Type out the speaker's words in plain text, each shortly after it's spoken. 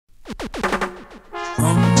Like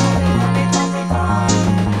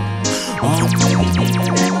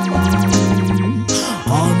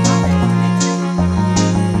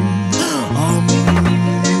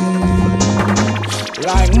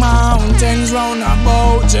mountains round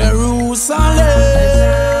about Jerusalem,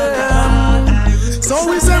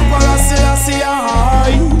 so is Emperor Selassie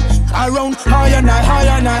high. Around higher than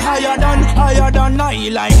I.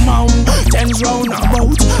 Like mountains round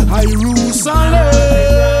about Jerusalem,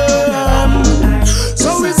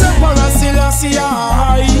 so is Emperor Selassie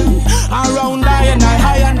high. Around higher and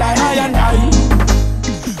I.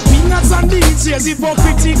 Peanuts and DJs,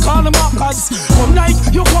 hypocrite, call them mockers. Come like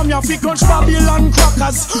you come here fi crunch Babylon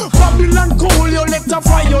crackers. Babylon cool, you let her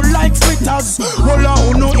fry you like fritters. Roll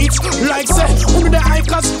on, no it like say, who the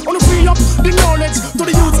hikers, wanna free up the knowledge to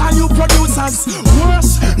the youth and you producers.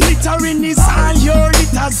 Worse, littering is all your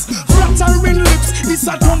litters. Flattering lips, this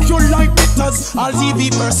a dump you like bitters. All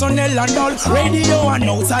TV personnel and all radio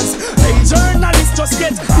announcers. Hey journalists, just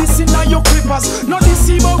get this in your clippers. Not this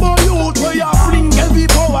about youth where you fling heavy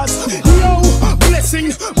powers. Yo,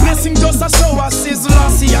 blessing just a show us. Sizzla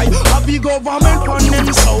Kalonji, a big government on them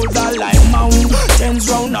shoulder. Like mountains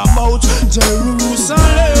round about Jerusalem,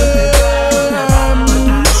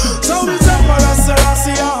 so is Emperor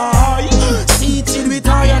Selassie high. Seated with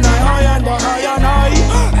high and I.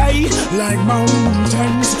 Hey, like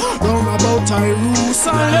mountains round about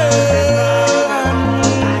Jerusalem,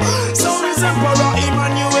 so is Emperor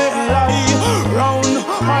Emmanuel high. Round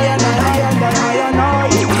high and I.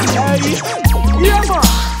 Hey, yeah man,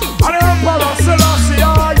 and Emperor Selassie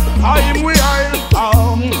I'm wild.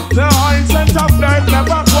 The ancient of life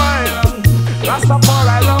never quail.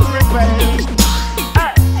 Rastafari love repel.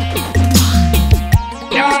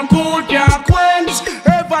 Can't cool, can't quench.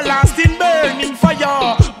 Everlasting burning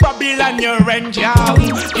fire. Babylon your range, yeah.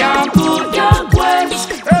 Can't cool, can't quench.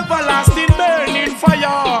 Everlasting burning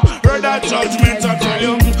fire. Heard that judgment I tell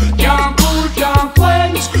you. Can't cool, can't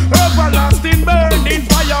quench. Everlasting burning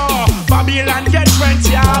fire. Babylon get quenched,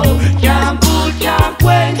 yeah. Can't cool, can't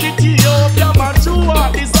quench. Ethiopia man to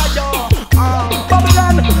what desire.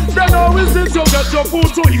 Babylon, they know is this you get your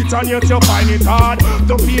food to eat and yet you find it hard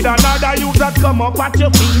to feed another youth that come up at your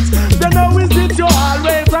feet. They know is it you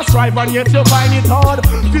always a strive and yet you find it hard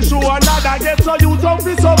to show another get so you don't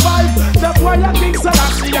be survive. That's why I think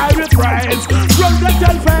Selassie I reprise. From the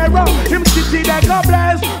tell Pharaoh, him city like a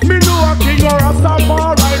blaze. Me know a king or a star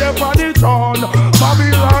right up on the throne.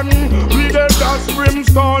 Babylon, we the dust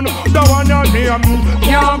brimstone. The one your name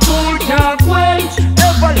can't cool, can't quench.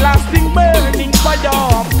 Everlasting burning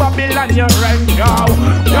fire. Babylon your rank out.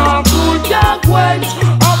 Can't cool, can't quench.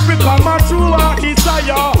 Africa my true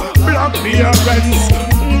desire. Black parents.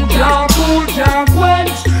 Can't cool, can't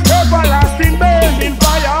quench. Everlasting burning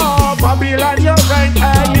fire. Babylon your rank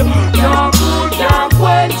out. Can't cool, can't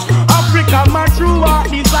quench. Africa my true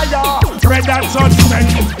desire. Red and judgment.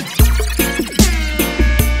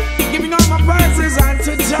 Giving all my praises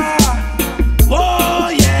unto Jah. Oh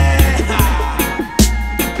yeah.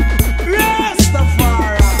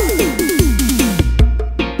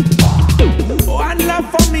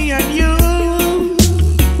 For me and you,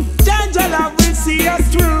 Jah love will see us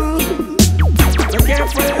through. So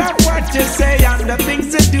careful of what you say and the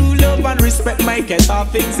things you do. Love and respect make it all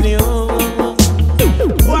things new.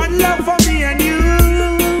 One love for me and you,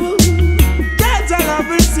 Jah love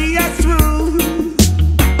will see us through.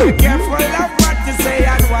 So careful of what you say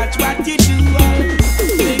and watch what you do.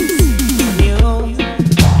 Things new.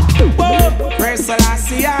 Oh, praise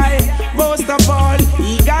Selassie, most of all,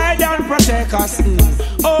 He guide and protect us.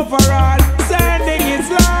 Overall, sending His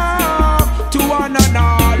love to one and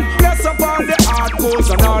all. Bless upon the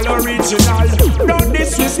hardcores and all original. Don't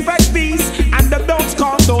disrespect these and the don't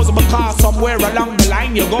count those, because somewhere along the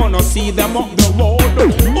line you're gonna see them up the road.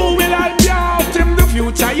 Who will help you out in the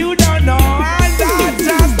future? You don't know, and that's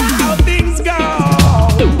just how things go.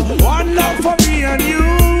 One love for me and you.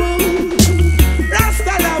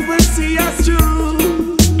 Rasta love will see us through.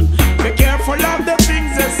 Be careful of the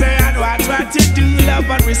things you say and watch what you do. Love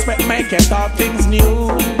and respect make it all things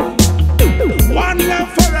new. One love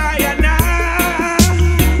for I and I.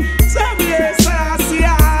 Some years Selassie,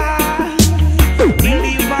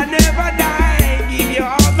 believe I never die. Give you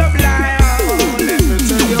all the blind. Let me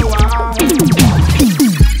tell you why.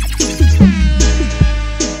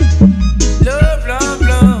 Love, love,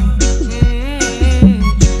 love.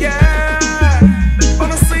 Yeah.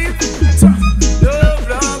 Wanna see it? Love,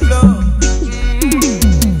 love, love.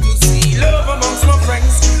 You see love amongst my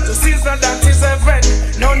friends. To see that is a friend.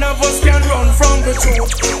 No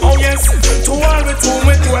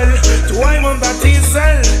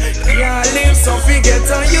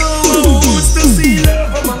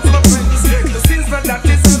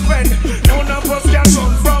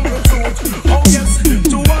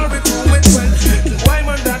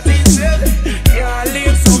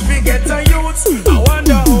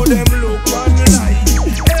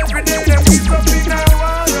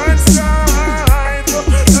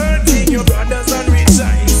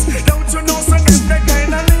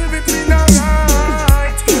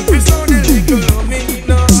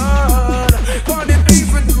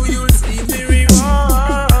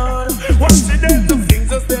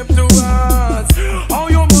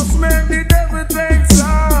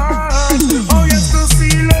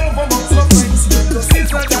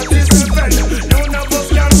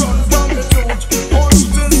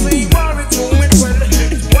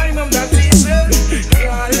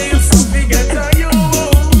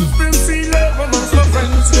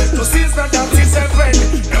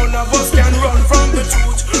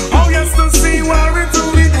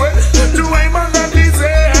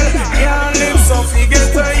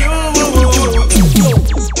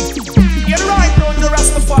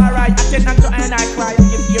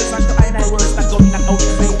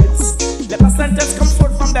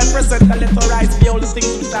represent the little the only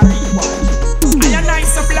things which are equal. I am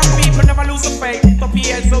nice of black people, never lose the faith. To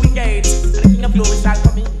PS so engaged, and the King of Glory shall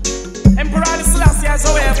come in. Emperor Selassie has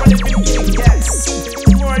a way for the king, yes.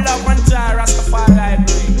 More love and joy, Rastafari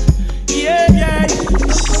bring. Yeah, yeah.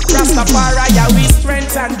 Rastafari, yeah, we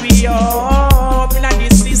strength and we hope. In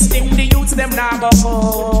this system, the youths them now go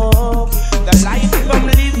home. The life I'm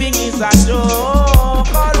living is a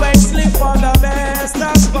joke. Always live for the best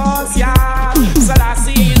of us, yeah.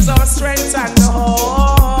 Selassie is our strength and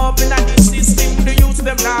hope. In this system, the youths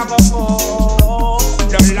them now go home.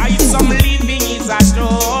 The life I'm living is a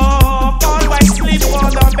joke. Always live for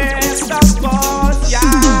the best of us,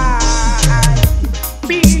 yeah.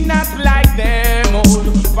 Be not like them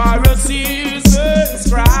old Pharisees and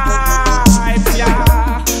scribes,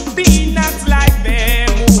 yeah. Be not like them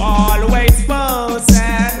who always fuss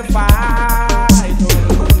and fight.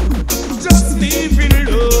 Just live in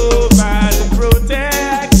love and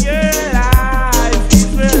protect your life.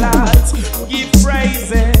 Israelites, give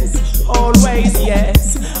praises, always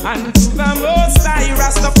yes. And to the Most High,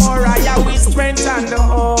 Rastafari, yeah, we strength and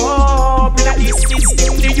hope. In this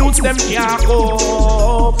system, the youths them can't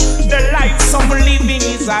cope. The life some living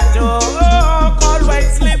is a joke.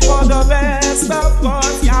 Always live for the best of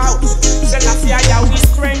us, yeah. The last year, yeah, we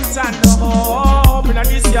strength and hope. In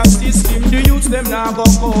this year system, the youths them now go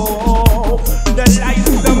cope. The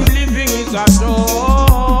life them living is a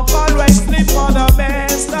joke. Always live for the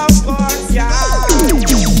best of us, yeah.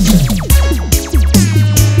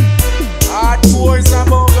 Hard boys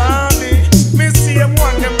above army. Me see them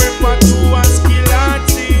one them refer to as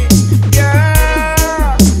Kilati.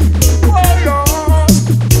 Yeah. Hold on.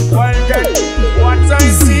 Well then, what I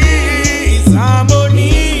see is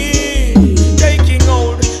harmony taking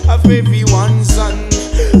hold of everyone's son.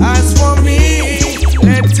 As for me,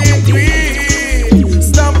 let it be.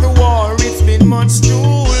 Stop the war, it's been much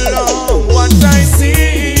too long. What I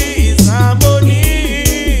see is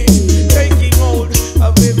harmony taking hold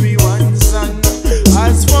of everyone's son.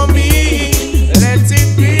 As for me, let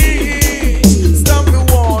it be. Stop the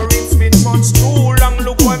war, it's been much too long.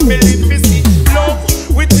 Look what me live to see. Love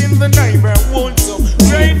within the neighborhood. So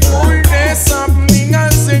gratefulness happening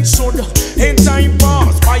as it should. In time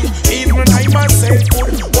past by, even I myself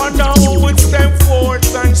would wonder who would step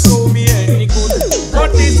forth and show me any good.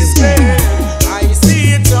 But this is clear, I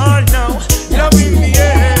see it all now. Love in the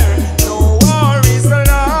air, no war is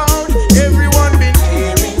allowed. Everyone been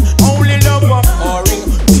caring, only love of pouring.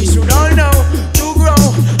 We should all know to grow,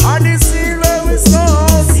 and this is where we so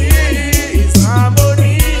see is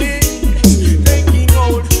harmony taking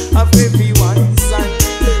hold of everyone's son.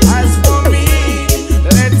 As for me,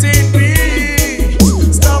 let it be.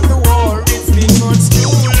 Stop the war, it's been much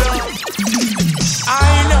too long. I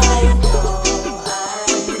know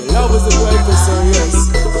love is the greatest, so yes.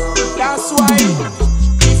 That's why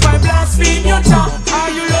if I blaspheme your tongue,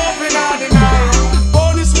 are you loving all the night?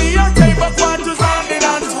 Bonus me your tape of what was handed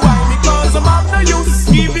on to why? Because I'm after you,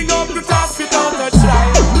 giving up the task without a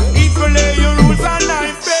try. If you lay your rules and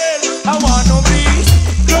I fail, I wanna be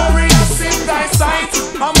glorious in thy sight.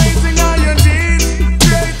 Amazing how you did,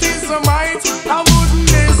 great is the might. I wouldn't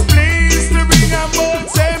displease to bring a bold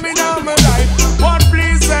saving on my life. What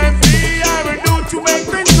please and me I will do to make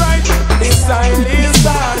things right. This style is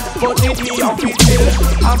hard, but it me up it till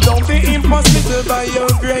I've done the impossible by your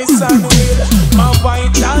grace and will. My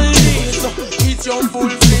vital needs, it's your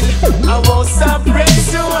fulfill. I won't stop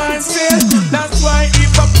praise you and still. That's why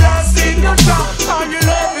if I blast in your top, are you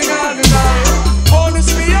loving all the night? Bonus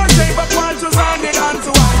me your tape, but what was handed on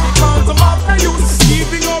to why? Because I'm after you,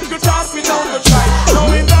 giving up your task without a try.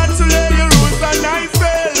 Knowing that to lay your rules and I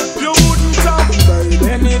fail, you wouldn't talk about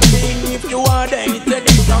anything if you are dated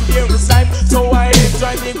from your life. So I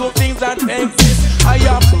enjoy the good things that exist. I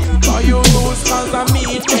am for your rules, cause I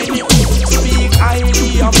mean any speak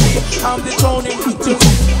highly of me. I'm the throne in to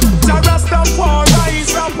the Rastafari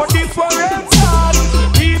is up for different heart.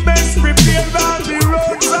 He best prepared on the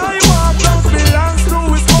roads I walk. Those belongs to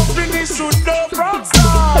his company should know from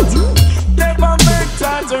start. Never meant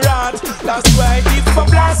that to rot. That's why if I'm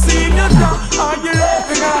blasting you down, are you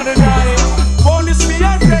loving all the night? Bonus me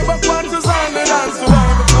and play but punches on the dance to why?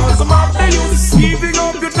 Because I'm after you, giving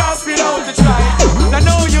up your task without a try. I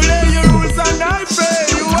know you lay your rules and I pray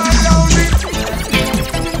you are down it.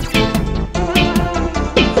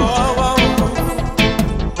 Oh, oh.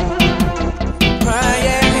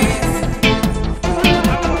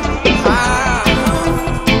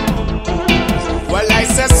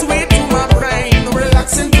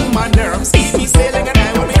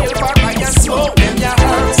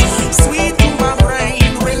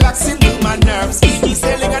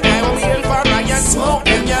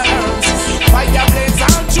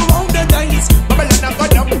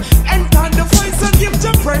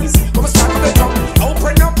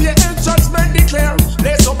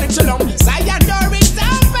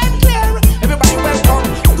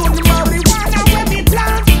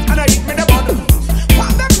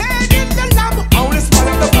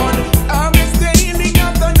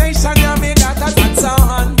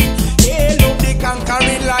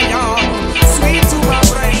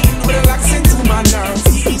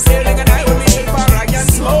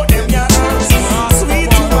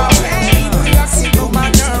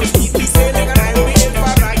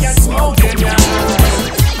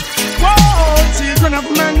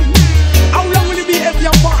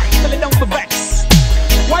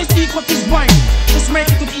 I speak what is mine. Just make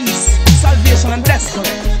it to the east. Salvation and death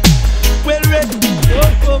correct. Well read.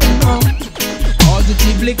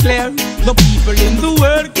 Positively clear. The people in the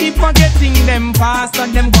world keep forgetting them fast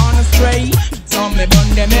and them gone astray. Some me burn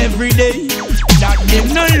them every day. That them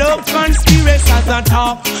no love conspiracy as a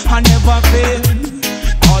talk and never fail.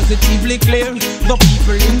 Positively clear. The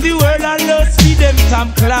people in the world are lost for them top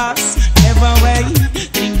class. Never way.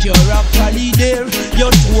 Think you're actually there. You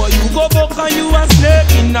two you go back and you a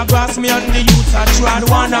snake in the grass. Me and the youths a trod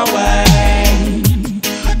one away.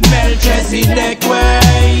 Melchizedek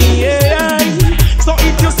way, yeah. So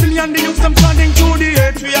if you see me and the youths I'm trotting through the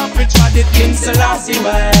earth, we have to trod it King Selassie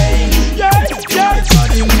way. Yeah, yeah.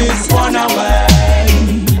 Trodding this one away.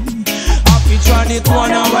 Have to trod it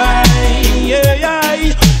one away, yeah,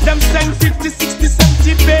 yeah. Them send 50, 60,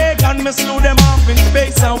 70 big and me slew them off in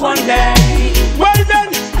space and one day. Well then,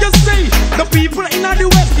 you see, the people in the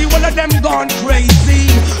West, the whole of them gone crazy.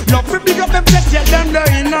 Love to big up them chest, yet them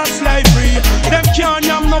they in a slavery. Them can't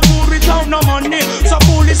yam no food without no money. So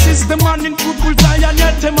police is the man in football tie and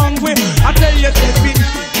yet them hungry. I tell you, Debbie,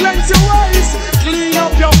 cleanse your eyes, clean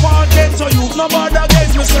up your pocket so you no bother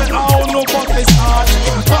guys. Me say, oh no, fuck this heart.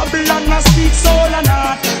 Babylon a speak soul and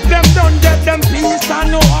heart. Them don't get them peace and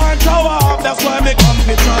no heart to walk. That's why me come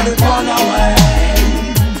to try to run away.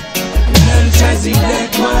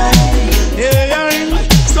 Melchizedek way, yeah.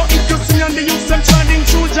 So if you see on the youths I'm trotting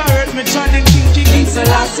through the earth, me trotting King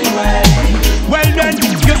Selassie way. Well then,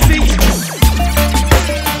 you see,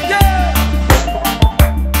 yeah.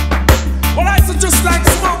 Well I said just like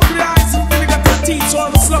smoke the eyes and vinegar to teach all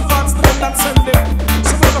the slum bands the one that send them.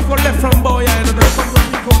 Some of them left from boy and the rest of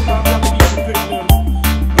them come down and people pick them.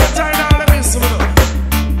 But I know let me some of them.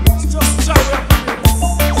 It's just job up.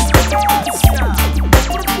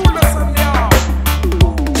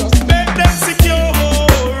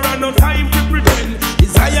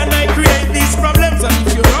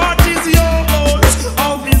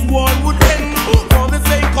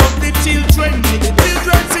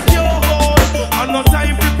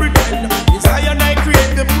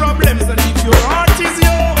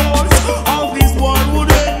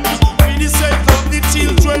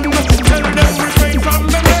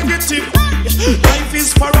 Life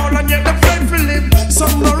is for all and yet the friend for live.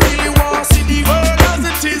 Some don't really want to see the world as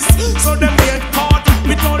it is. So them get caught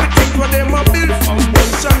with all the things where them are built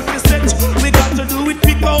foundation to set. We got to do it,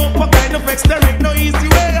 pick up a kind of exterminate. No easy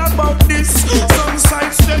way about this. Some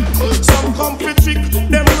side step, some comfort trick.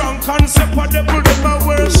 Them wrong concept, what they put them a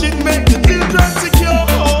worship. Make the children secure.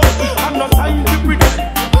 I'm not trying to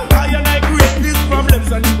pretend. I and I create these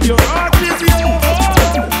problems and if your heart is yours,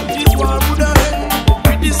 this one would have end.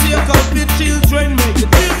 With the sake of the children, make the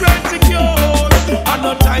children secure. And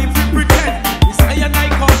no time to pretend. This I and I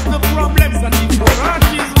cause the problems and if your heart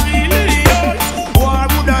is really yours, war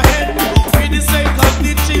would have end. With the sake of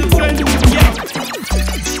the children, yeah.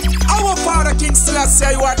 Our Father King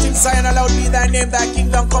Selassie, you are King Zion, allowed me thy name, thy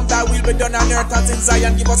kingdom come, thy will be done on earth as in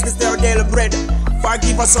Zion. Give us this day our daily bread.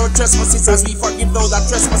 Forgive us our trespasses as we forgive those that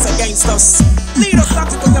trespass against us. Lead us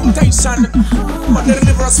not into temptation, but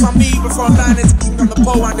deliver us from evil. For thine is the kingdom, the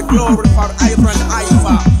power and the glory for ever and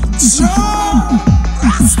ever.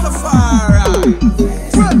 Rastafari.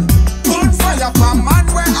 Put fire for man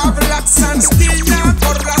where Avlax and still now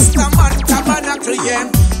for Rastaman tabernacle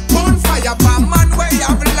again. Put fire for man where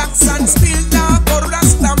Avlax and still now for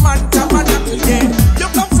Rastaman tabernacle again. You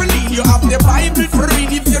come for lead, you have the Bible for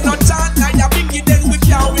read. If you're not chant, I bring it, then we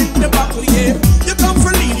can win the battle, yeah. You come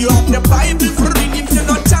for lead, you have the Bible for read. If you're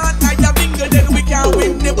not chant, I bring it, then we can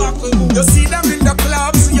win the battle. You see them in the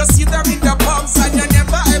clubs, you see them in the pubs, and you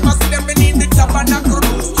never ever see them in the tabernacle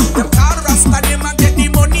rooms. Them car rasta them and get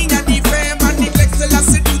the money and the fame and neglect the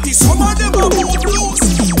last duty. Some of them are move loose.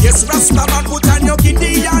 Yes, Rasta man put on your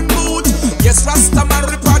Gideon boot. Yes, Rasta man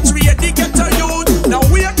repatriate the ghetto youth. Now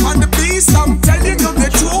we are on the beast, I'm telling you the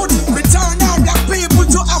truth. Return all black people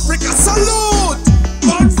to Africa, salute.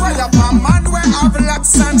 Burn fire for man where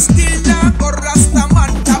Avlax and still now for Rasta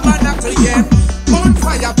man tabernacle, yeah. Burn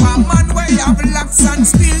fire for man where Avlax and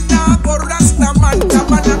still now for Rasta man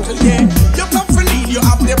tabernacle, yeah. You come for lead, you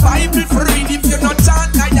have the Bible for read. If you're not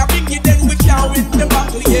chant, I bring it, then we can win the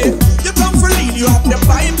battle, yeah. You come for lead, you have the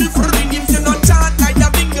Bible for read. If you're not chant, I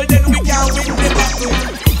bring it, then we can win the battle.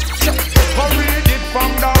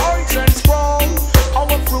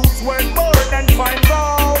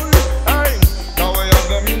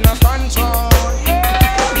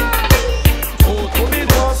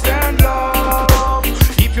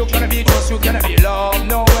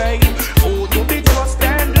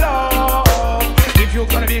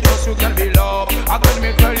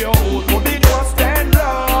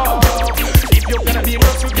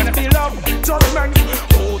 gonna be love. Judgment,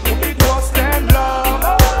 oh, to be trust and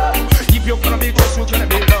love. If you're gonna be close, you're gonna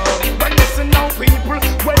be love. But listen now, people,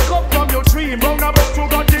 wake up from your dream. Round about you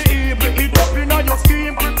got the evil, eat up in your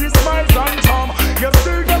scheme. Pretty smiles and charm, you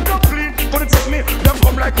still get the clean. Gonna take me, them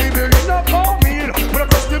come like evil in a cold meal. But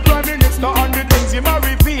across the prime minister and the things you might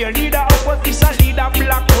reveal. Leader opposition, leader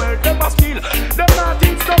black world, them a steal. Them not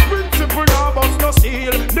teach the principle, now bust no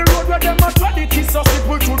seal. The road where them a tread it is so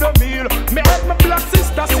simple to the meal. Me help my black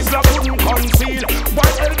sister, Sizzla couldn't conceal.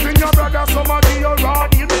 While helping your brother, some of your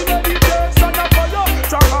rod. You need meditation and fire,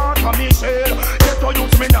 strong heart for me shell. Get to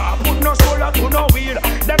use me now, put no shoulder to no wheel.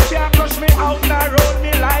 Them can't crush me out, now roll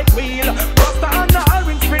me like wheel. Rasta and the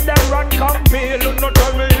orange with them run come peel. No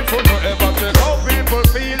tell me if you no ever take how people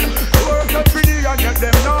feel. Work up pretty and get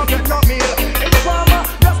them now get no meal. It's farmer,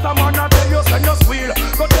 Rasta man I tell you send no squeal.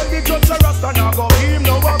 Go tell the judge a Rasta now go give him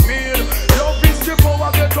no appeal. Love is the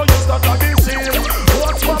power, get to use that a be seal.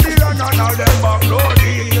 Watch Babylon and all them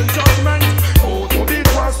backloading. Judgment, oh to be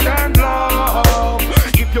trust and love.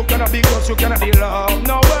 If you cannot be close, you cannot be loved.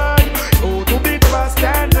 No way, oh to be trust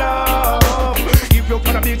and love. If you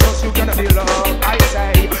cannot be close, you cannot be loved. I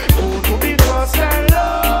say, oh to be trust and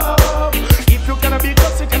love. If you cannot be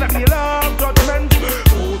close, you cannot be loved. Judgment,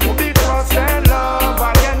 oh to be trust and love.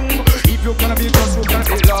 Again, if you cannot be close, you cannot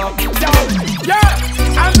be loved. Yeah,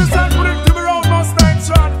 I'm the sun put it to the road most times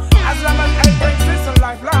run. As long as I bring this in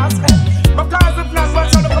life lasts. Because if not,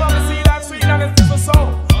 what's on the floor, we see that sweet and it's just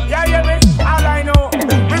so. Yeah, yeah, me, all I know.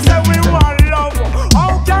 We say we want love.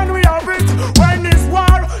 How can we have it when it's war?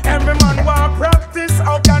 Every man want practice.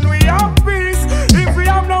 How can we have peace if we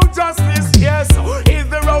have no justice? Yes, is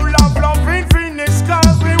the role of love in finish?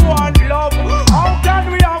 Cause we want love. How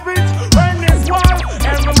can we have it when it's war?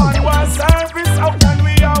 Every man want service. How can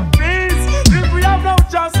we have peace if we have no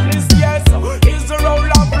justice? Yes, is the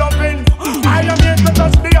role of loving. I am here to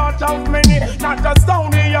touch the heart of many. Not just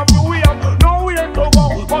down here, we have nowhere to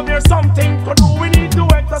go. But there's something to do. We need to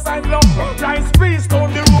exercise love. Rise peace to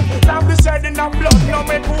the roof. Stop the shedding of blood. No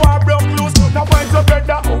make war broke loose. No point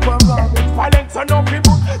together over violence and no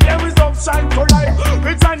people. There is option to life.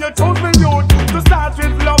 It's on your toes with youth. To start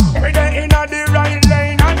with love. We're in the right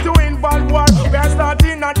lane. And to involve war. We are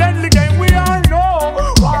starting a deadly game. We all know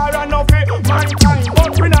war and no fit mankind.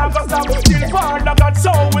 But we not gonna stop till Father God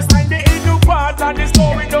show. We sign the new part of the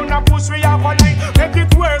story. Don't a push we have a line. Make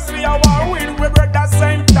it worse. We are war with. We break that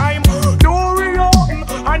same time. Door we open.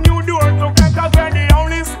 A new door to conquer. We're the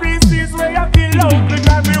only species where you kill love.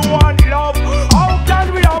 Because we want love. How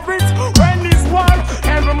can we have it when this war?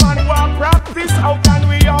 Every man want practice. How can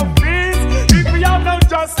we have peace if we have no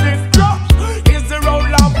justice? Is the role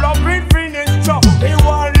of love in finish? We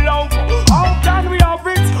want love. How can we have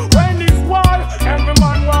it when this war? Every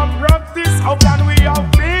man want practice. How can we have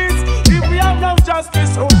peace if we have no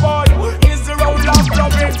justice? Oh boy, is the role of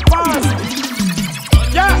love in fast?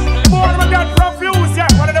 Yeah, boy, we get profuse. Yeah,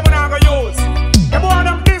 what are them gonna use? The boy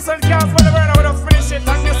them decent cats, whatever, we just finish it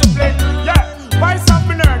and discipline. Yeah, vice up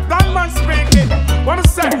in there, gunman speaking. What I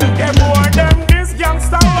say? Yeah, boy, them this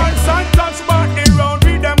gangster ones and touch back the road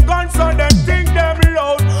with them guns so them think them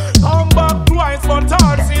loud. Come back twice, but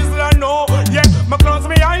hard Sizzla no. Yeah, my clothes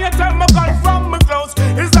me and you tell me gun from my clothes.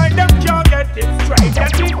 It's like them can't get it straight.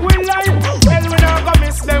 They think we lie. Well, we not gonna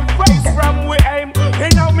miss them face from we aim.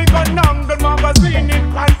 And now me gun down the magazine it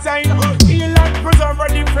contain. Heal and preserve a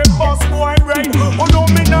different boss boy brain. Oh no,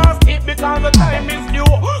 me not skip because the time is due.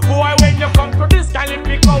 Boy, when you come to this kind of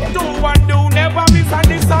pick up 2 and do. Never miss and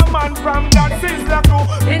this a man from that Sizzla crew.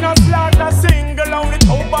 In a slaughter single only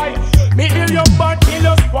 2 by. Me heal your bad, kill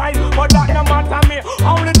your spoil. But that no matter me.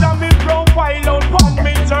 Only time me profile out on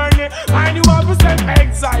me journey. And you have to send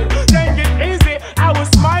exile. Then get easy, I will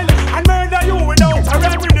smile and murder you without a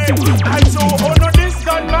remedy. And so honor this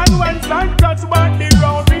gunman when sun touch back the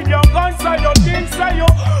ground. With your guns so your things so you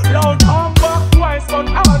loud. Come back twice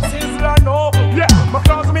but all Sizzla no. Yeah, my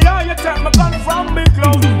clothes me and you take my gun from me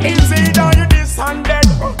clothes. It's either you this and dead.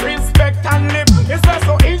 Respect and live. It's best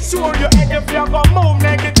to ensure you head if you go move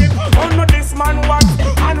negative. Honor this man what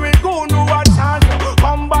and we go do what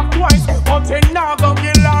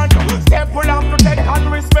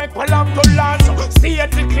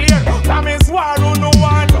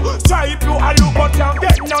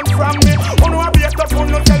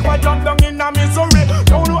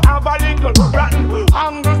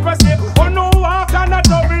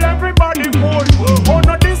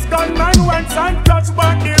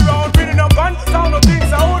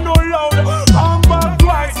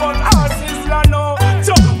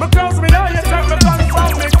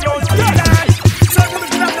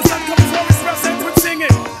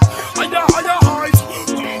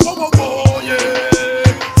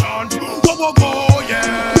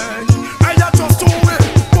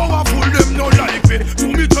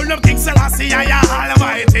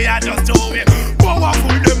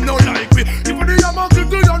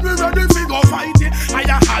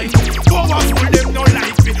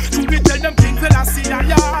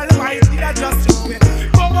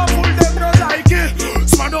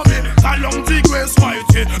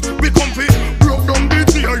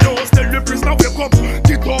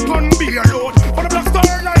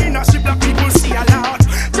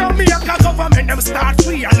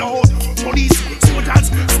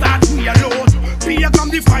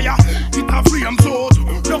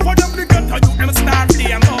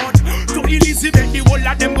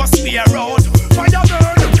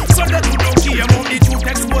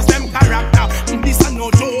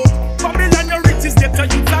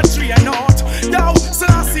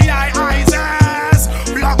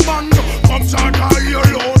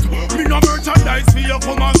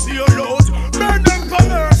sail out. Burn them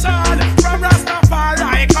commercial from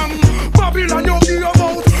Rastafari come. Babylon you give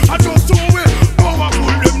out. I just do it. Powerful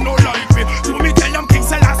them no like me. To me tell them King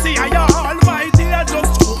Selassie I almighty. I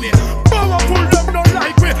just do it. Powerful them no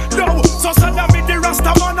like me. No, so son of me the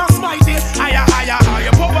Rasta man is mighty. Higher, higher,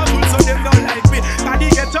 higher. Powerful so them no like me. Now they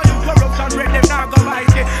get to you corruption when them not go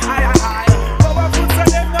mighty. Higher, higher. Powerful so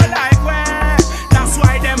them no like me. That's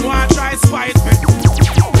why them want try spite me.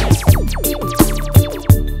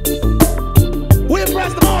 We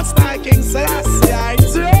press the most like King Selassie I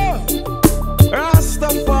do.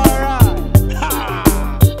 Rastafari. Ha.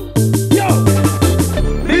 Yo,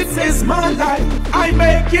 this is my life. I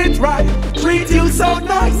make it right. Treat you so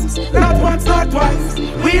nice. Not once, not twice.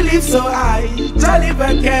 We live so high. Jolly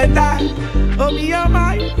but can't die. Oh me am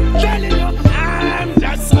I. Telling you I'm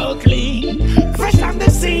just so clean. Fresh on the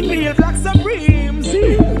scene, me a black supreme.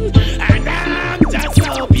 See? And I'm just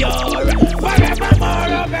so pure.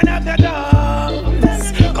 Forevermore open up the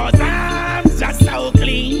doors. Cause I'm just so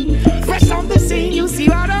clean. Fresh on the scene, you see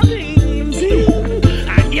what I mean. See?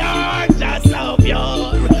 And you're just so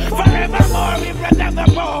pure. Forevermore we protect the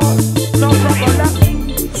poor. No problem.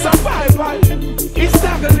 Survival is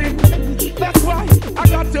struggling. That's why I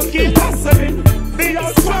got to keep hustling. They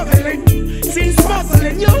are struggling. Since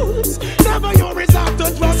puzzling youths, never you resort to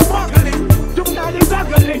just smuggling. Do not is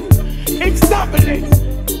juggling. It's doubling.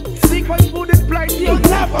 Sequence food in plate, you'll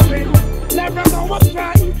never win. Never know what's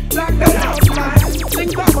right, like the house line.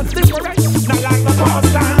 Things are much different, not like the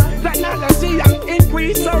past time. Technology and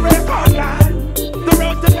increase or record line. The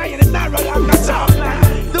road to dying is narrow like a chalk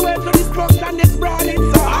line. The way to destruction is broad,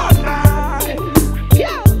 it's a hard line.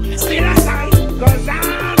 Yeah, still a sign, cause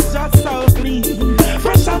I'm just so clean.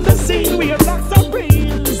 Fresh on the scene, we are not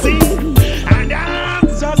supreme. See, and I'm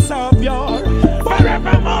just so pure.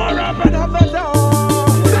 Forevermore, open up the door.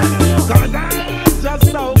 Cause I'm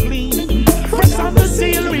just so clean. Fresh on the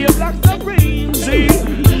scene, we are not supreme. See,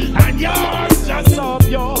 and you're just so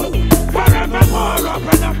pure. Forevermore,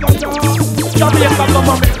 open up the door. Jamaica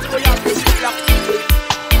government, we have to see that.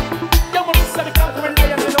 Yeah, man, it's the government, you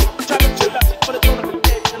know, trying to chill that for the tournament,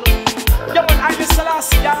 you know. Yeah, man, I miss the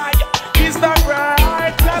last guy. He's the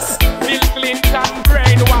brightest. Bill Clinton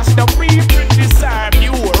brainwash the people deserve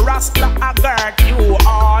you. Rasta agert you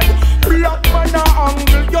all. Black man a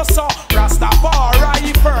angle you so.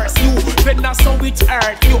 Rastafari first you. Then that's how it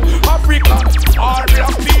hurt you. Africa, all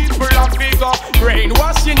black people a figure.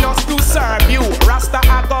 Brainwashing us to serve you. Rasta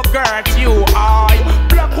agert you all.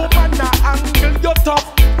 Black woman a angle you tough.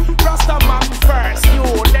 Rasta man first you.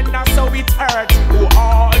 Then that's how it hurt you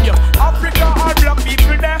all. Africa, all black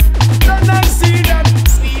people there. Then I see them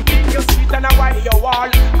sleeping your street and I wire your wall.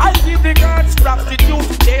 I give the girls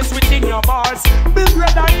prostitute days within your balls. Big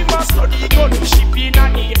brother he must study gun shipping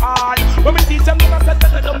and the all. When we teach them to say that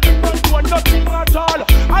they don't do nothing at all.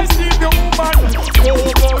 I see the woman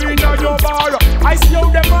go in your bar. I see how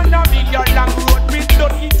them on a million long road with the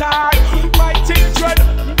guitar. My children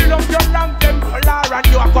love your long temple and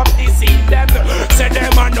you are come to see them. Say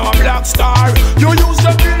them are no black star. You use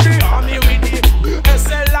the build the army with the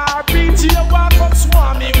SLR. PG walk up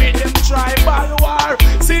swarmy with them tribal war.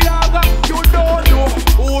 See Dawg, you don't know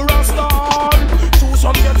who Rasta are. Choose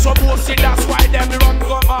some get so bossy, that's why them run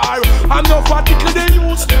come hard. I'm no particle they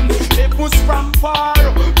use them, they push from far.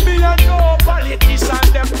 Me and no politician,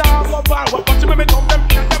 them now go bar. What you me come them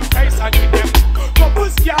in them face and give them couple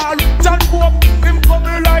y'all. John Pope, him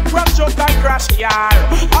coming like crash truck and crash car.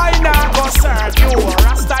 I now go serve you,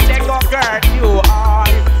 Rasta they go gird you all.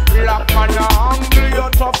 Black man a hungry, you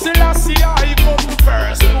tough, Selassie I come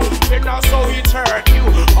first. Then that's how it hurt you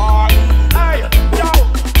all. Hey, yo,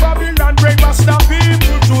 Babylon bring Rasta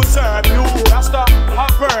people to serve you. Rasta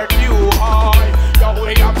have hurt you all. Yo,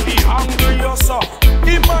 we have be hungry, you so.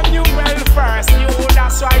 Emmanuel first, you,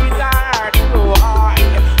 that's why it hurt you all.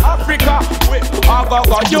 Africa, we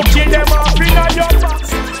go, you kill them off in your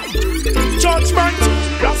box. Judgment,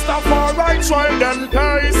 Rastafari trial them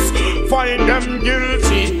case. Find them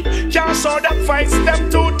guilty. Can't show them fights them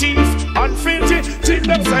two teeth. Unfilthy, treat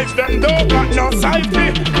them safe, them don't got no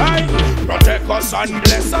safety. Hey, protect us and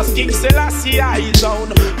bless us, King Selassie I zone.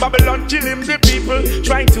 Babylon kill him, the people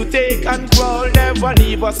trying to take control. Never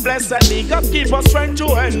leave us, blessedly, God give us strength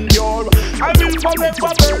to endure. I will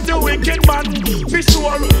forever burn the wicked man, be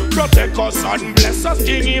sure. Protect us and bless us,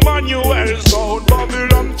 King Emmanuel zone.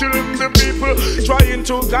 Babylon kill him, the people trying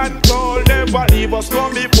to control. Never leave us,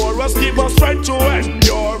 come before us, give us strength to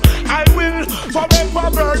endure. I will forever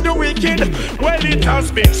burn the wicked. Well, it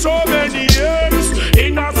has been so many years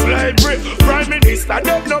in a slavery. Prime Minister,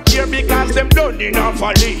 them not care because them done enough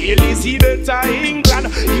for the Elizabeth England.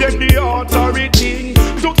 Them the authority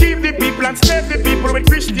to keep the people and slave the people with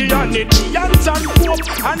Christianity and John Pope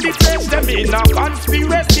and defend them in a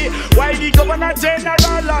conspiracy. Why the Governor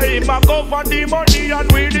General him a govern the money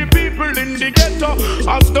and we the people in the ghetto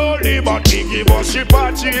as no liberty give us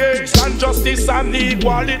repatriation, justice and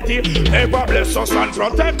equality. Ever bless us and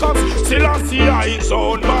protect us. Still I see his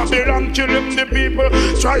own Babylon killing the people,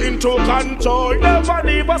 trying to control. Never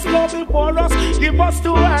leave us, go before us, give us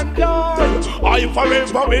to enjoy. I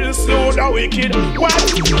forever will slow the wicked. What?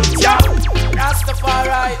 Yeah,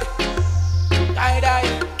 Rastafari,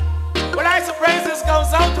 die. Well, I say praises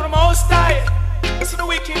goes out to the Most High. Listen to the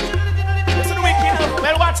wicked. Listen to the wicked.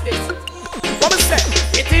 Well, watch this. What we say?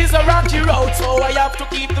 It is a rocky road, so I have to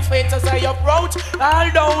keep the faith as I approach.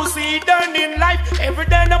 All those who done in life, every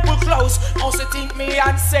day I put close. Also think me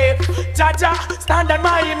unsafe. Jaja, stand on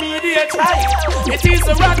my immediate right. It is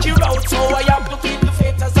a rocky road, so I have to keep the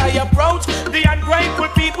faith as I approach. The ungrateful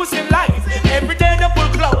people's in life, every day I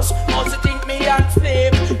put close. Also think me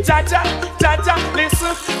unsafe. Jaja,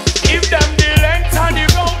 listen. Give them the length on the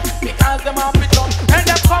road, because them have it done. And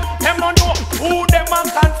they come, them don't know who them are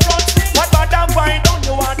confront. What bad I find out,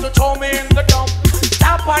 you want to throw me in the dump.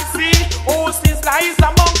 Stop and see, who Sizzla is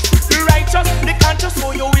among the righteous, the conscious,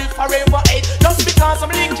 so you will forever hate. Just because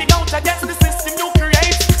I'm linking out against the system you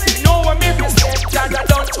create. You know what me mistake, and I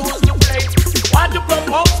don't choose to play. What you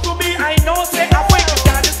propose to me, I know, say I'm waiting.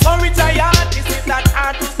 That the story tired, this is not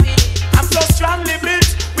hard to see. I'm so strongly built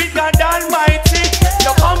with God Almighty.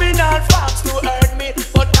 You're coming on fast to hurt me,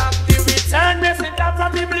 but I'm the return message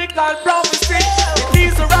from biblical prophecy. It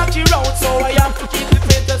is a rocky road, so I have to keep the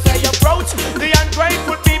faith as I approach. The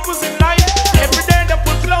ungrateful people's in life, every day they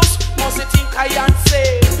put close. Must you think I am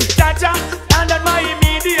safe? Jaja, and on my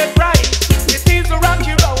immediate right. It is a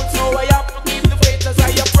rocky road, so I have to keep the faith as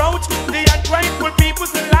I approach. The ungrateful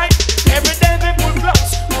people's in life, every day they put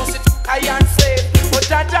close. Must you think I am safe? But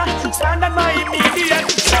Jaja, stand on my immediate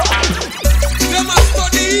right. They must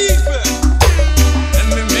study evil. And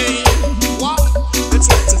me mean what? They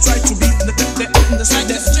try to be the side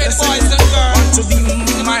that straight boys and girls want to be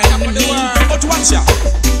my enemy. But watch ya.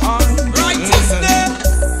 Righteousness,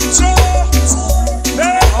 truth,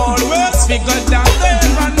 they always figure down there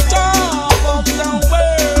on top of the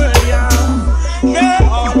world. Yeah. They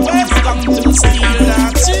always come to steal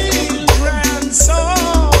our children's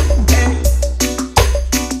soul. Hey.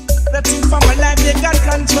 The thing for my life they got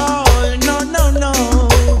control. No,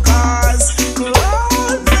 cause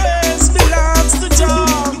all praise belongs to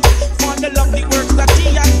Dawg for the lovely work that he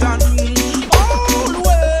has done.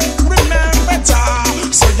 Always remember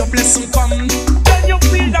Dawg, so your blessing come, then you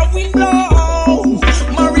feel the wind blow.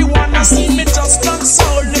 Marijuana see me just done so,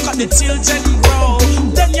 look at the children grow.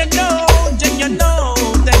 Then you know.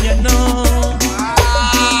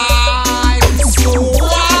 I'm so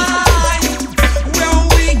wide, well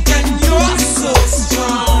weekend you're so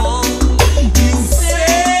strong.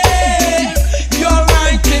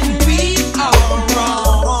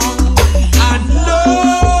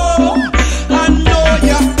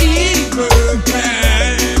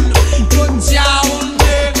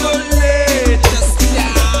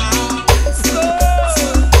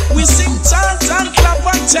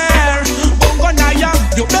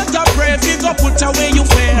 You better pray if you go put away your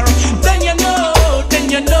fear. Then you know.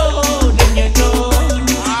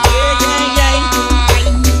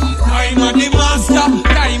 Time of the master,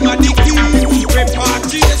 time of the king.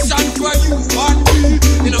 Repatriation for you and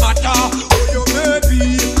me. No matter who you may be.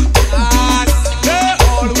 They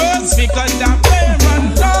always figure that way on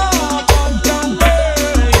top of the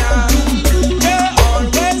world. They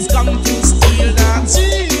always come to steal that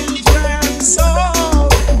children's soul.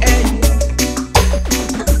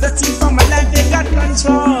 The thing for my life, they got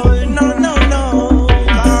control. No,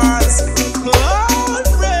 cause all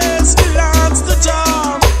praise belongs to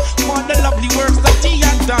Dawg for the lovely work that he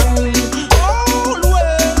had done.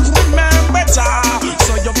 Always remember Dawg,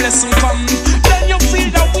 so your blessing come, then you feel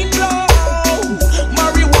the wind blow.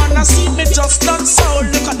 Marijuana see me just done so,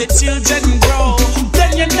 look at the children grow.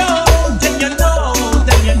 Then you know.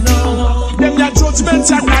 Them your judgment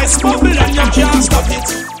and nice bubble and you can't stop it.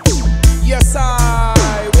 Yes, we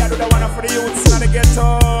are the one for the youths in the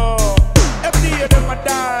ghetto. Every day them a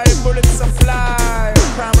die, bullets a fly.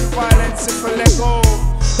 Crime and violence if we let go.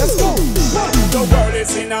 Let's go. The world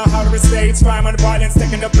is in a horror state. Crime and violence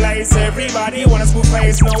taking the place. Everybody wanna smooth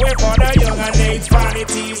face. Nowhere for the young and age.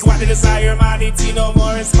 Vanities, what they desire. Humanity no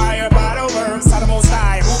more inspired by the worms of the Most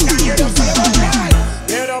High. Who can hear them for the Most High?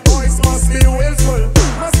 Yeah, the boys must be willful,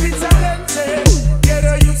 must be talented. Yeah,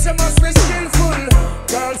 the youths must be skillful.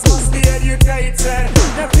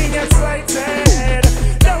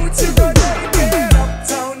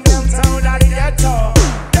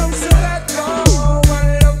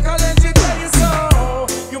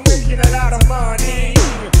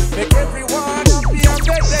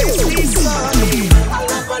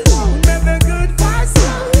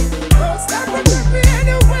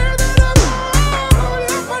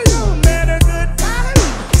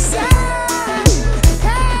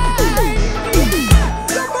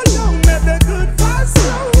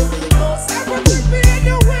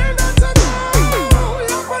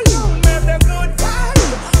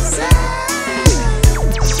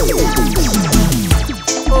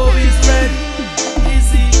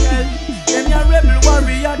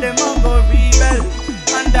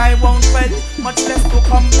 much less to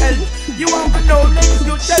compel. You want to know, let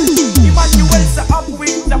you tell. Emmanuel's up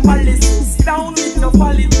with the policies, down with the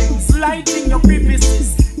politics, lighting your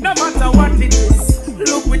crevices. No matter what it is,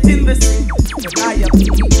 look within the sea. But I am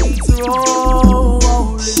it's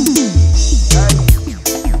rolling.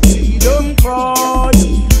 Freedom cry.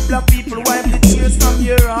 Black people wipe the tears from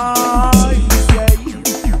your eyes. Yeah.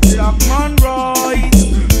 Black man rise.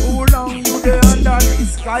 How long you there under the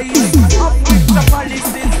sky? Up with the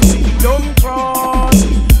policies. Freedom cry.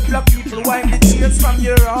 Black people wipe the tears from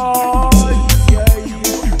your eyes. Yeah.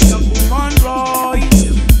 Black woman rise.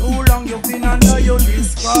 How long you been under your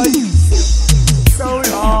disguise? So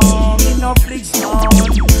long in affliction,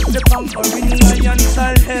 the conquering lion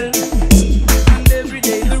shall help. And every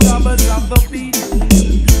day the robbers of the people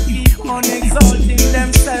keep on exalting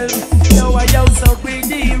themselves. Now I also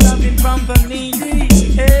greedy, robbing from the needy.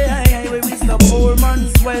 Hey, we wish the poor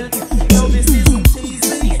man's wealth. Now this isn't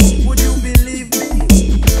easy, would you believe me?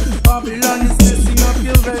 Babylon is messing up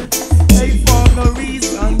your wealth. Hey, for no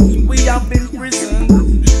reason, we have been prisoned.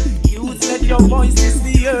 Youth, let your voices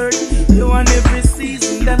be heard. You want every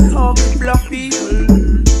season, them talk with black people.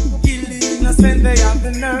 Killing innocent, they have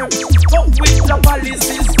the nerve. Fuck with the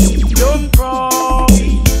policies, don't cry.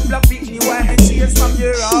 Black people, wipe the tears from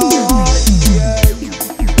your eyes. Yeah.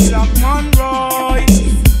 Black man rise.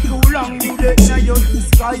 Too long you dead now your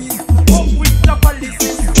disguise. Fuck with the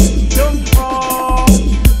policies, don't cry.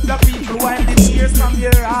 Black people, wipe the tears from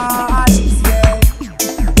your eyes. Yeah.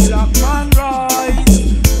 Black man rise.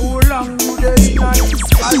 Too long you dead now your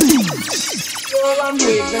disguise. And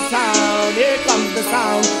break the sound, here comes the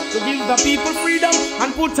sound to give the people freedom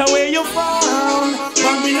and put away your frown.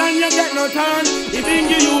 Babylon, you get no turn. You think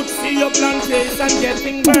you youth see your plantation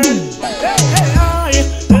getting burned. Hey,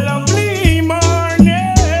 lovely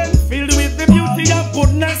morning, filled with the beauty of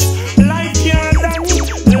goodness, like Jordan.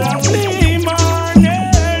 Lovely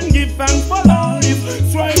morning, give thanks for life,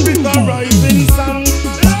 strive with the rising sun.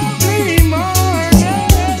 Lovely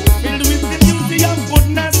morning, filled with the beauty of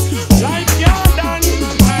goodness, like Jordan.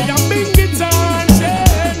 I am big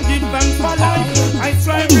enchanted, give thanks for life, I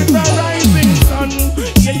strive with the rising sun.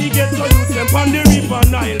 Yeah, you get to use them on the river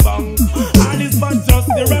Nile bank. And it's not just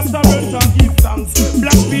the restoration give thanks.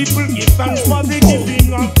 Black people give thanks for the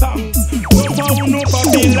giving of thanks. No power, no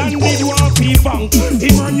Babylon, did want people.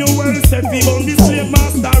 Emmanuel said we on the slave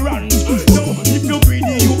master ranch. No, if you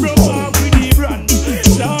greedy, you broke off with the brand.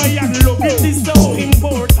 Joy and love, it is so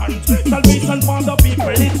important. Salvation for the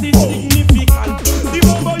people, it is significant. The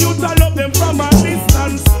more you tell love them from a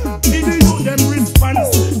distance, did you them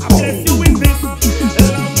response? I bless you in this.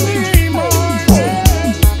 Lovely morning,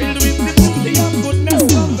 filled with the beauty of goodness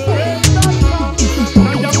of the rest of love.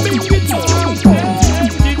 Now you're big with your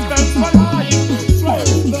give thanks for life, strive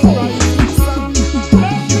with the rising sun.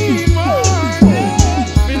 Lovely morning,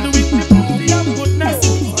 filled with the beauty of goodness,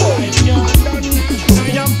 life you're done. Now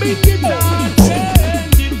you're big with your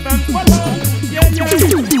give thanks for life.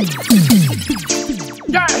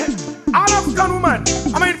 Yeah, all African woman,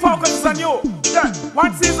 I mean focus on you. Yeah,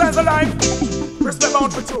 one season is alive, respect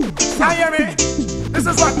bound for two. Now hear me? This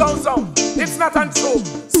is what goes on. It's not untrue.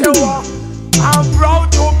 So I'm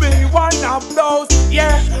proud to be one of those.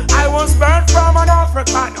 Yeah, I was born from an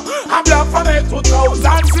African. I'm black from head to toes.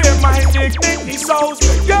 And see my dignity shows.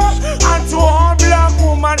 Yeah, and to all black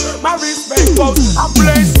woman, my respect goes. I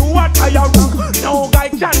place you what I am. No guy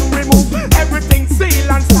can remove everything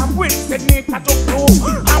seal and stamp with the Neeko to prove.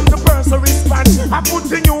 I'm the person respond. I'm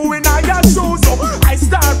putting you in your shoes. So I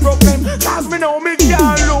start proclaim, cause me know me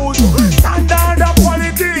can't lose. Standard of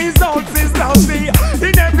quality is all Sizzla see.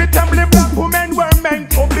 Inevitably black women were meant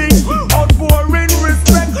to be. Outpouring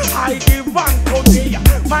respect, I give and to thee.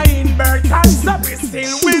 My inbirth concept is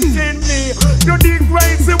still within me. You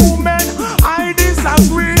degrade the woman, I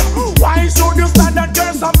disagree. Why should you stand and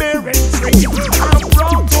curse a bearing tree? I'm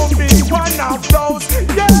proud to be one of those.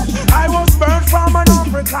 Yeah, I was born from an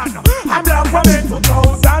African. I'm black from head to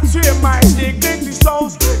toes. And share my dignity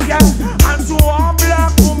shows. Yeah, and to all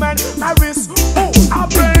black women, I wish, I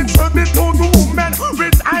pray to be to the women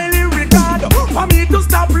with highly regard. For me to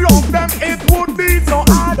stop love them, it would be so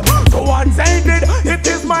hard. So what they did, it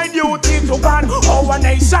is my duty to God. Our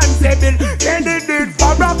nation they build, they did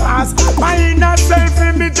for a past. My inner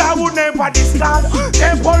self-image I would never discard.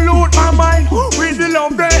 They pollute my mind with the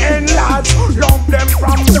love they enlarge. Love them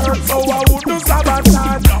from dirt, so I wouldn't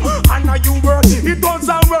sabotage. And now you work, it was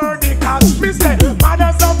a word, because me say,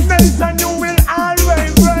 mothers of nation, you will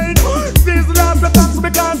always reign. These last the thanks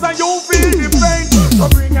because you feel the pain. So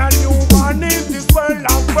bring a new man in this world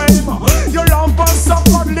of fame. Your love was so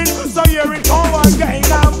cuddling, so here it all again.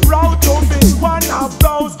 I'm proud to be one of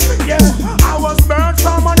those. Yeah, I was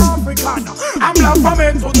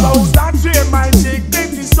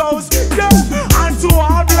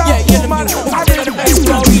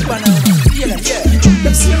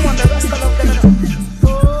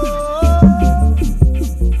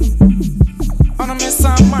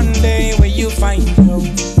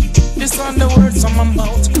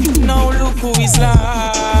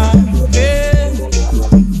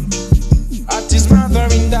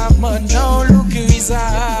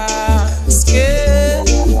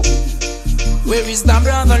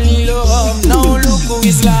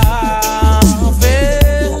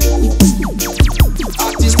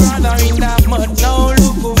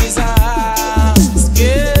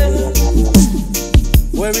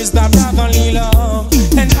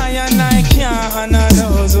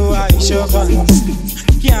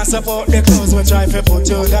can't support the clothes, we try to put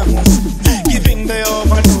you down. Giving the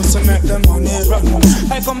overdose to make the money run.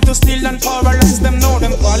 I come to steal and paralyze them, know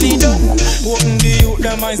them quality done. Open the youth,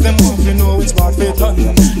 them eyes, them off, you know it's bad for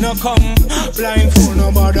done. No come, blind fool,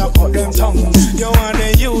 nobody cut them tongue. You want the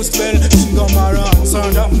youth, well, come around, so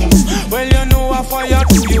dumb. Well, you know I fire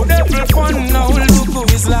to you, devil fun. Now look who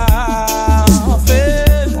is laughing.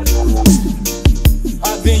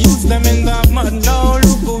 I've been used them in the mud, now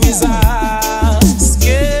look who is asking.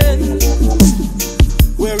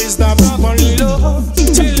 Where is the brotherly love?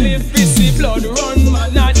 Till if we see blood run,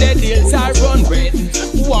 man, and the deals are run red.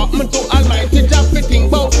 Walk me to Almighty Jah fi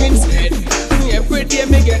think bout instead. Every day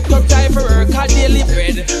me get up time for work a daily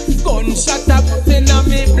bread. Gunshot a put in a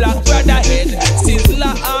me black brother head.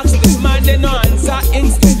 Sizzla ask the man, they no answer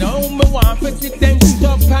instead. Now me want to sit them sit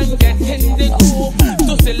up and get in the groove.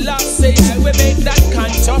 To Sizzla say I will make that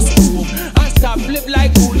conscious move. And stop live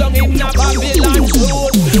like too long in a Babylon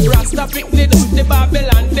road. Rasta pick the the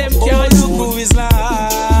Babylon them can't look who is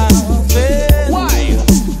laughing. Why?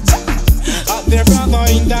 Out there brother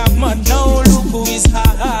in that mud, now look who is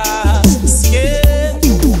asking.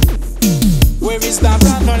 Where is that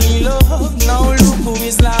brotherly love? Now look who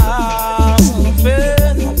is laughing.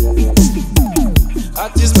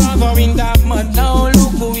 At his brother in that mud, now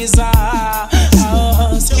look who is asking.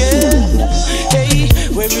 Hey,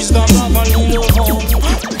 where is the brotherly love?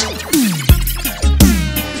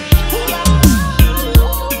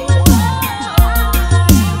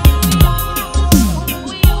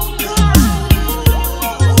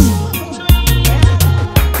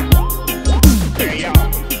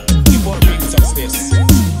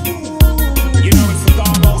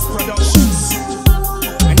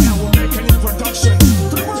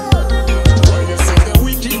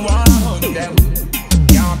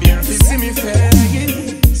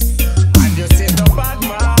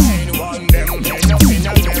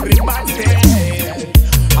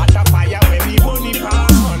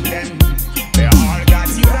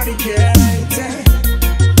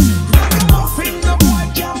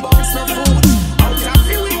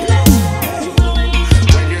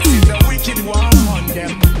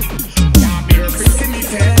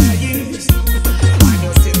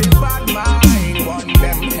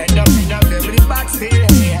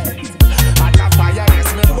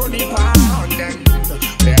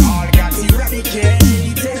 Yeah.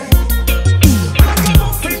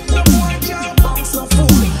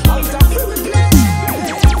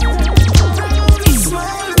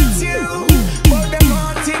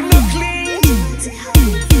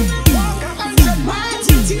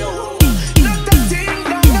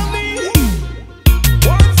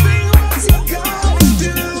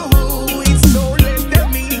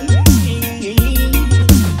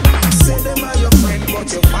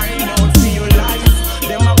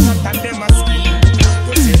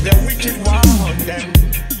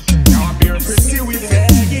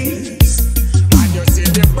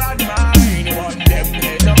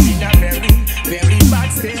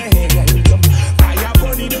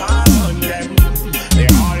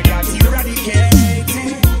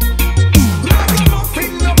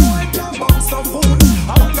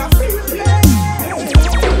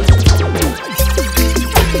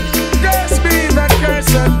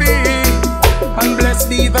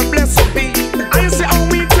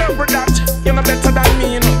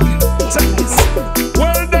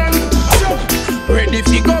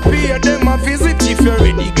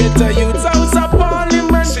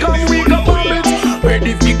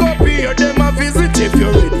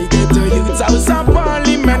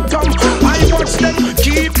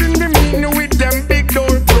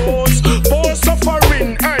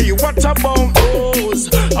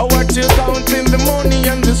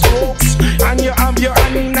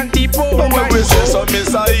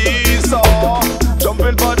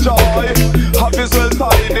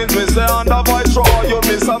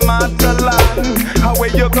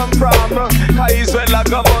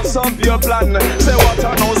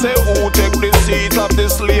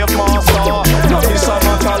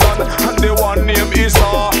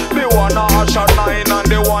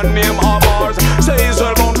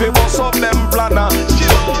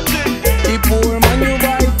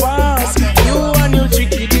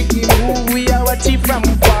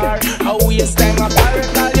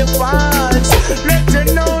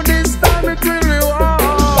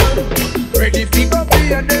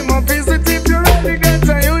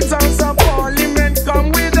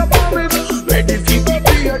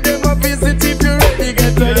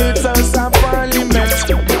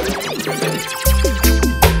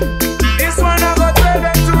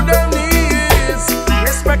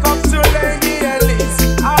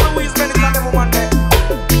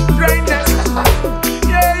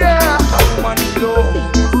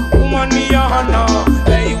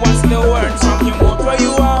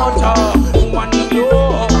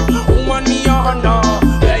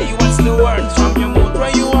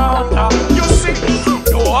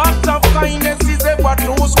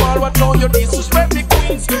 you disrespect the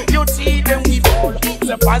queens. You see them we fall.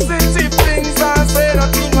 The positive things I say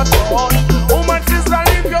nothing at all. Woman sister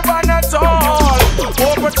leave your ban at all.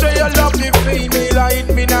 Oh portray your love the female. I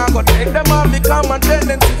hit me now go take them all. Become a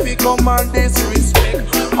tendency if you come and disrespect.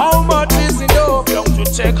 How much is enough? Young to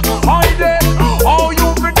check. How they? How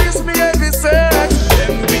you can diss me every sex?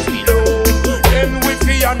 Them with me low. Them with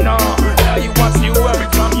me or not. Now you want you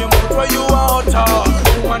work from your mouth where you out.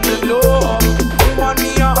 You want the low. You want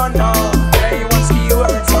me or not. Now you want you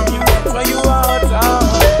work from your mouth where you out.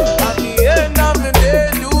 At the end of the day,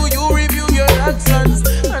 do you review your actions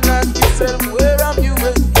and ask yourself where have you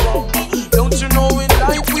went wrong? Don't you know in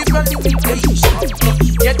life we've got limitations?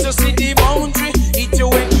 Get to see the boundary. It you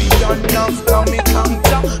went beyond enough. Come me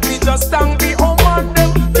conquer. Me just stand be home on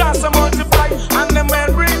them. Just multiply and them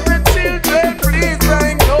men bring the children. Please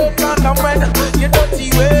bring no condiment. You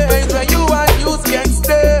dirty ways where you and use against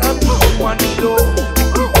them. Woman me low,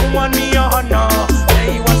 woman me honor.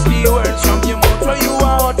 Hey, what's the words from your mouth where you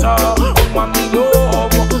out? Woman me low,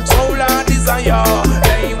 soul and desire.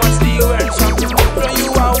 Hey, what's the words from your mouth where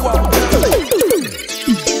you out?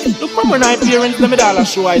 Look, from when I parents them all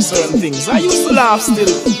show I certain things. I used to laugh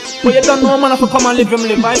still. But you don't know man if you come and live him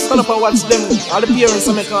live. I stand up and watch them. All the parents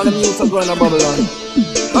are making all the youth are going a bubble on.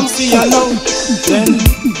 Come see you now, then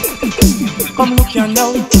come look you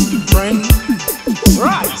now, friend.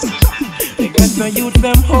 Right. They get the youth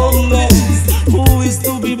them homeless. Who is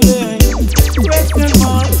to be blamed? Question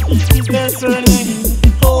mark, is their surname?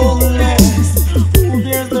 Homeless. Who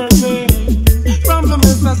bears their pain? From the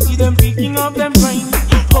mess I see them picking up them brains.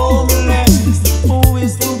 Homeless. Who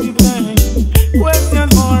is to be blamed? Question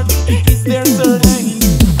mark, is their surname?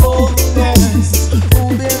 Homeless.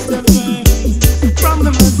 Who bears their pain? From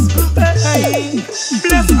the mess, hey,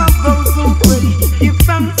 bless up those who pray. Give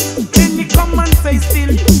thanks, then they come and say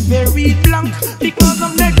still very blank because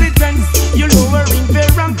of negligence. You're lowering their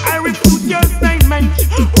rank. I refute your statement.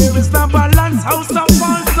 Where is the balance? House of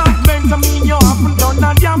false of men. I mean you haven't done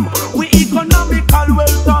a damn. We economical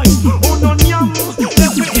well done. Oh no yam.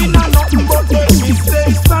 Left me in a nothing but the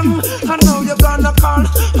mistakes. And now you're gonna call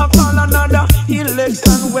another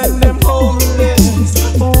election when them homeless.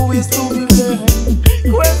 Who is to be blamed?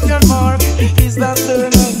 Question mark, is that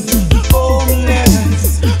surname?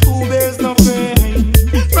 Homeless, who bears no pain?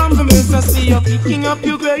 From the mess I see you picking up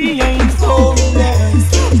your grains. Homeless,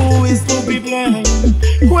 who is to be blamed?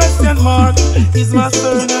 Question mark, is my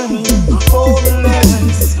surname?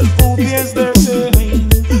 Homeless, who bears their pain?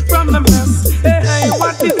 From the mess, hey,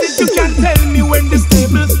 what is it you can't tell me when the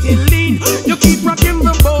stable's still lean? You keep rocking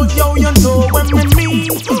the boat, yo, you know what me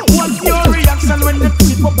mean. What's your reaction when they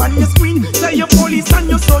clip up on your screen? Say your police and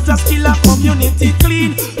your soldiers kill a community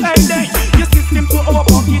clean. Hey, hey, your system to our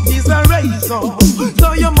pocket is a razor.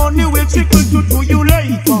 So your money will trickle to you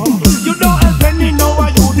later. You don't help any know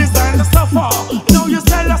why you design to suffer. Now you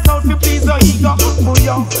sell us out to please your ego. Oh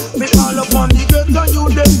yeah, me call upon the ghetto, you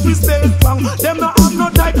them to stay strong. Them not have no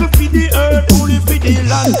title for the earth, only for the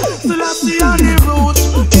land. So let's see on the roots,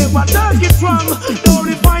 never take it wrong. Don't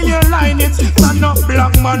refine your line, it's stand up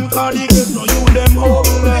black man, cause the ghetto, you them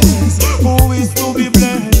homeless. Who is to be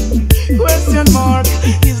blamed? Question mark,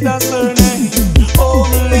 is that surname?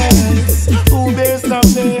 Homeless, who bears the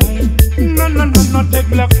pain? No, no, no, no, take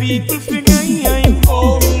black people figure I'm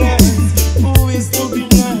homeless. Who is to be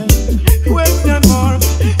blamed? Question mark,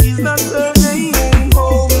 is that surname?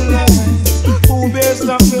 Homeless, who bears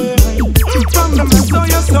the pain? From the mess, so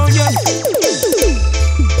yes,